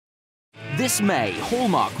This May,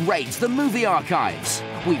 Hallmark raids the movie archives.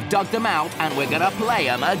 We've dug them out and we're gonna play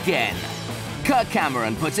them again. Kirk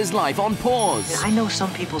Cameron puts his life on pause. I know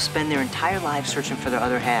some people spend their entire lives searching for their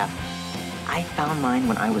other half. I found mine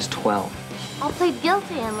when I was 12. I'll plead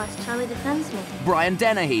guilty unless Charlie defends me. Brian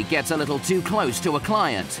Dennehy gets a little too close to a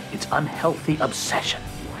client. It's unhealthy obsession.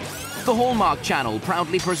 The Hallmark Channel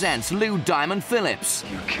proudly presents Lou Diamond Phillips.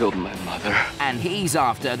 You killed my mother. And he's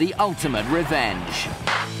after the ultimate revenge.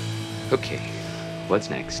 Okay, what's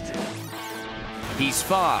next? He's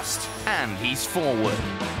fast and he's forward.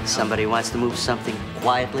 Somebody wants to move something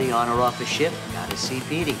quietly on or off a ship, gotta see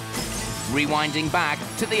Petey. Rewinding back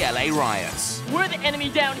to the LA riots. We're the enemy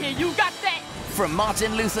down here, you got that? From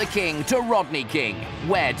Martin Luther King to Rodney King,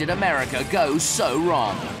 where did America go so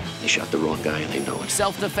wrong? They shot the wrong guy and they know it.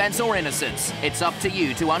 Self-defense or innocence, it's up to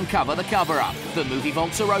you to uncover the cover-up. The movie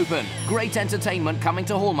vaults are open. Great entertainment coming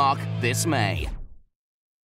to Hallmark this May.